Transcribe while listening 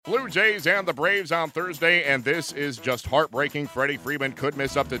Blue Jays and the Braves on Thursday, and this is just heartbreaking. Freddie Freeman could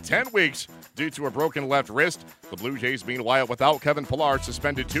miss up to 10 weeks due to a broken left wrist. The Blue Jays, meanwhile, without Kevin Pillar,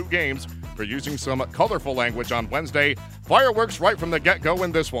 suspended 2 games for using some colorful language on Wednesday. Fireworks right from the get-go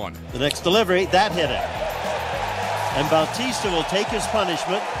in this one. The next delivery, that hit it. And Bautista will take his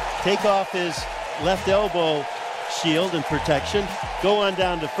punishment, take off his left elbow shield and protection, go on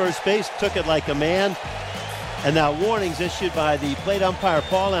down to first base, took it like a man. And now warnings issued by the plate umpire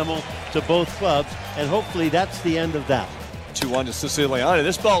Paul Emmel to both clubs, and hopefully that's the end of that. 2-1 to Siciliani.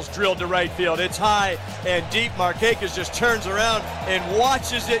 This ball's drilled to right field. It's high and deep. Markakis just turns around and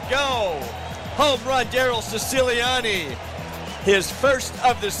watches it go. Home run, Daryl Siciliani. His first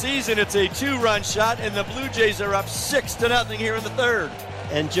of the season. It's a 2-run shot, and the Blue Jays are up 6-0 here in the third.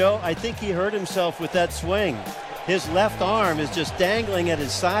 And Joe, I think he hurt himself with that swing. His left arm is just dangling at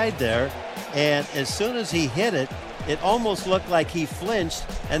his side there. And as soon as he hit it, it almost looked like he flinched,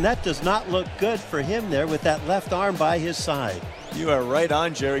 and that does not look good for him there with that left arm by his side. You are right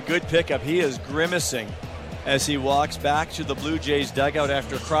on, Jerry. Good pickup. He is grimacing as he walks back to the Blue Jays dugout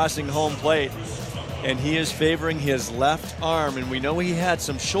after crossing home plate, and he is favoring his left arm. And we know he had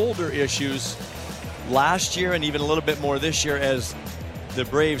some shoulder issues last year and even a little bit more this year as the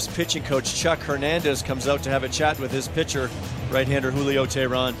Braves pitching coach Chuck Hernandez comes out to have a chat with his pitcher, right-hander Julio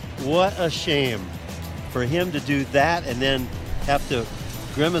Teheran. What a shame for him to do that and then have to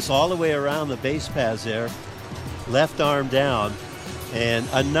grimace all the way around the base paths there, left arm down. And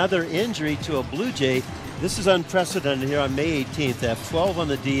another injury to a Blue Jay. This is unprecedented here on May 18th. They have 12 on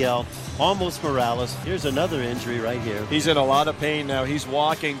the DL, almost Morales. Here's another injury right here. He's in a lot of pain now. He's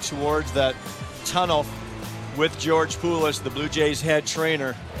walking towards that tunnel with George Poulos, the Blue Jays head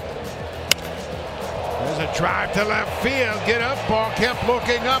trainer. There's a drive to left field. Get up, ball kept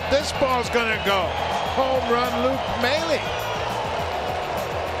looking up. This ball's going to go. Home run, Luke Maile.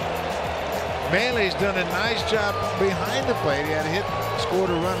 Maile's done a nice job behind the plate. He had a hit, scored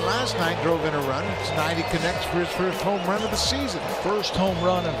a run last night, drove in a run. Tonight he connects for his first home run of the season. First home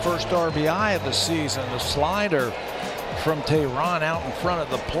run and first RBI of the season. The slider from Teheran out in front of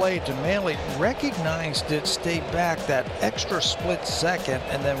the plate, and Maile recognized it, stayed back that extra split second,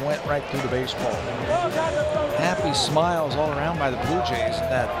 and then went right through the baseball. Happy smiles all around by the Blue Jays in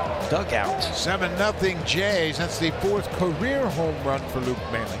that dugout. 7-0 Jays. That's the 4th career home run for Luke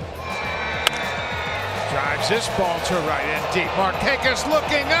Maile. Drives this ball to right and deep. Markakis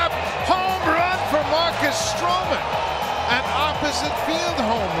looking up. Home run for Marcus Stroman. An opposite field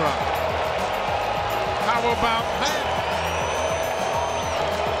home run. How about that?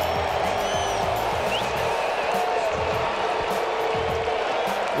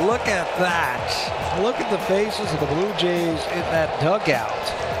 Look at that. Look at the faces of the Blue Jays in that dugout.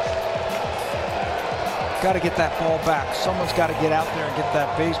 Got to get that ball back. Someone's got to get out there and get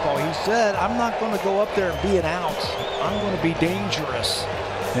that baseball. He said, I'm not going to go up there and be an out. I'm going to be dangerous.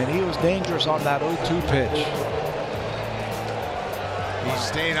 And he was dangerous on that 0-2 pitch. He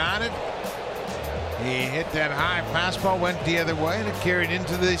stayed on it. He hit that high fastball, went the other way, and it carried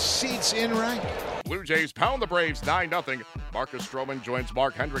into the seats in right. Blue Jays pound the Braves 9-0. Marcus Stroman joins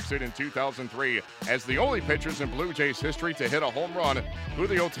Mark Hendrickson in 2003 as the only pitchers in Blue Jays history to hit a home run.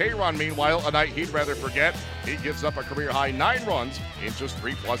 Julio Teheran, meanwhile, a night he'd rather forget. He gives up a career-high 9 runs in just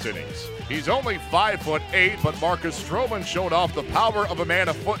 3+ innings. He's only 5'8", but Marcus Stroman showed off the power of a man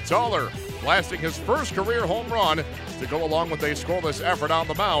a foot taller, blasting his first career home run to go along with a scoreless effort on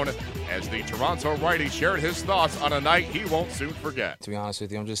the mound as the Toronto righty shared his thoughts on a night he won't soon forget. To be honest with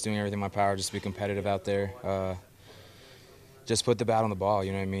you, I'm just doing everything in my power just to be competitive out there. Just put the bat on the ball,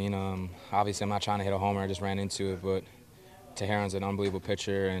 you know what I mean? Obviously, I'm not trying to hit a homer. I just ran into it, but Teheran's an unbelievable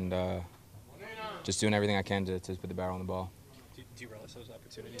pitcher, and just doing everything I can to put the bat on the ball. Do you relish those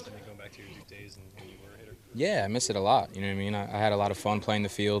opportunities? I mean, going back to your youth days and when you were a hitter? Yeah, I miss it a lot, you know what I mean? I had a lot of fun playing the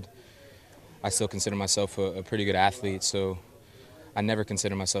field. I still consider myself a pretty good athlete, so I never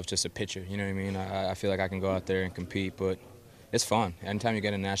consider myself just a pitcher, you know what I mean? I feel like I can go out there and compete, but it's fun. Anytime you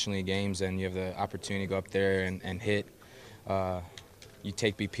get in National League games and you have the opportunity to go up there and hit, you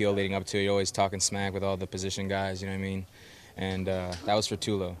take BPO leading up to it. You're always talking smack with all the position guys, you know what I mean? And that was for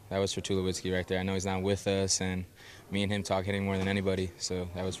Tulo. That was for Tulowitzki right there. I know he's not with us, and me and him talk hitting more than anybody, so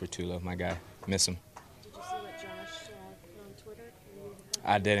that was for Tulo, my guy. Miss him. Did you see what Josh put on Twitter?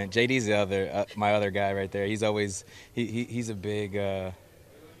 I didn't. JD's the other, my other guy right there. He's always, he's a big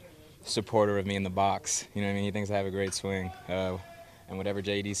supporter of me in the box. You know what I mean? He thinks I have a great swing. And whatever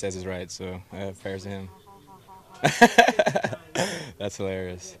JD says is right, so prayers to him. That's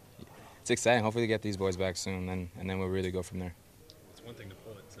hilarious. It's exciting. Hopefully we get these boys back soon, and then we'll really go from there. It's one thing to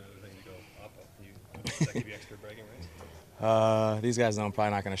pull it, it's another thing to go up. Does that give you extra bragging rights? These guys know I'm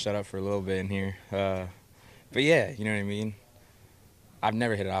probably not going to shut up for a little bit in here. But yeah, you know what I mean? I've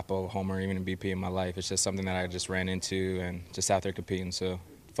never hit an oppo homer, even in BP in my life. It's just something that I just ran into and just out there competing. So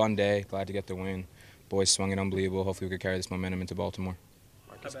fun day, glad to get the win. Boys swung it unbelievable. Hopefully we could carry this momentum into Baltimore.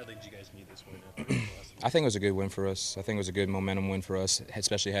 How badly did you guys need this win after the last one? I think it was a good win for us. I think it was a good momentum win for us,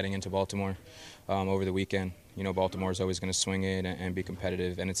 especially heading into Baltimore over the weekend. You know, Baltimore is always going to swing it and be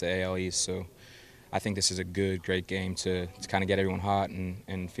competitive, and it's the AL East. So I think this is a great game to kind of get everyone hot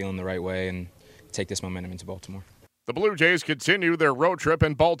and feeling the right way and take this momentum into Baltimore. The Blue Jays continue their road trip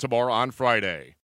in Baltimore on Friday.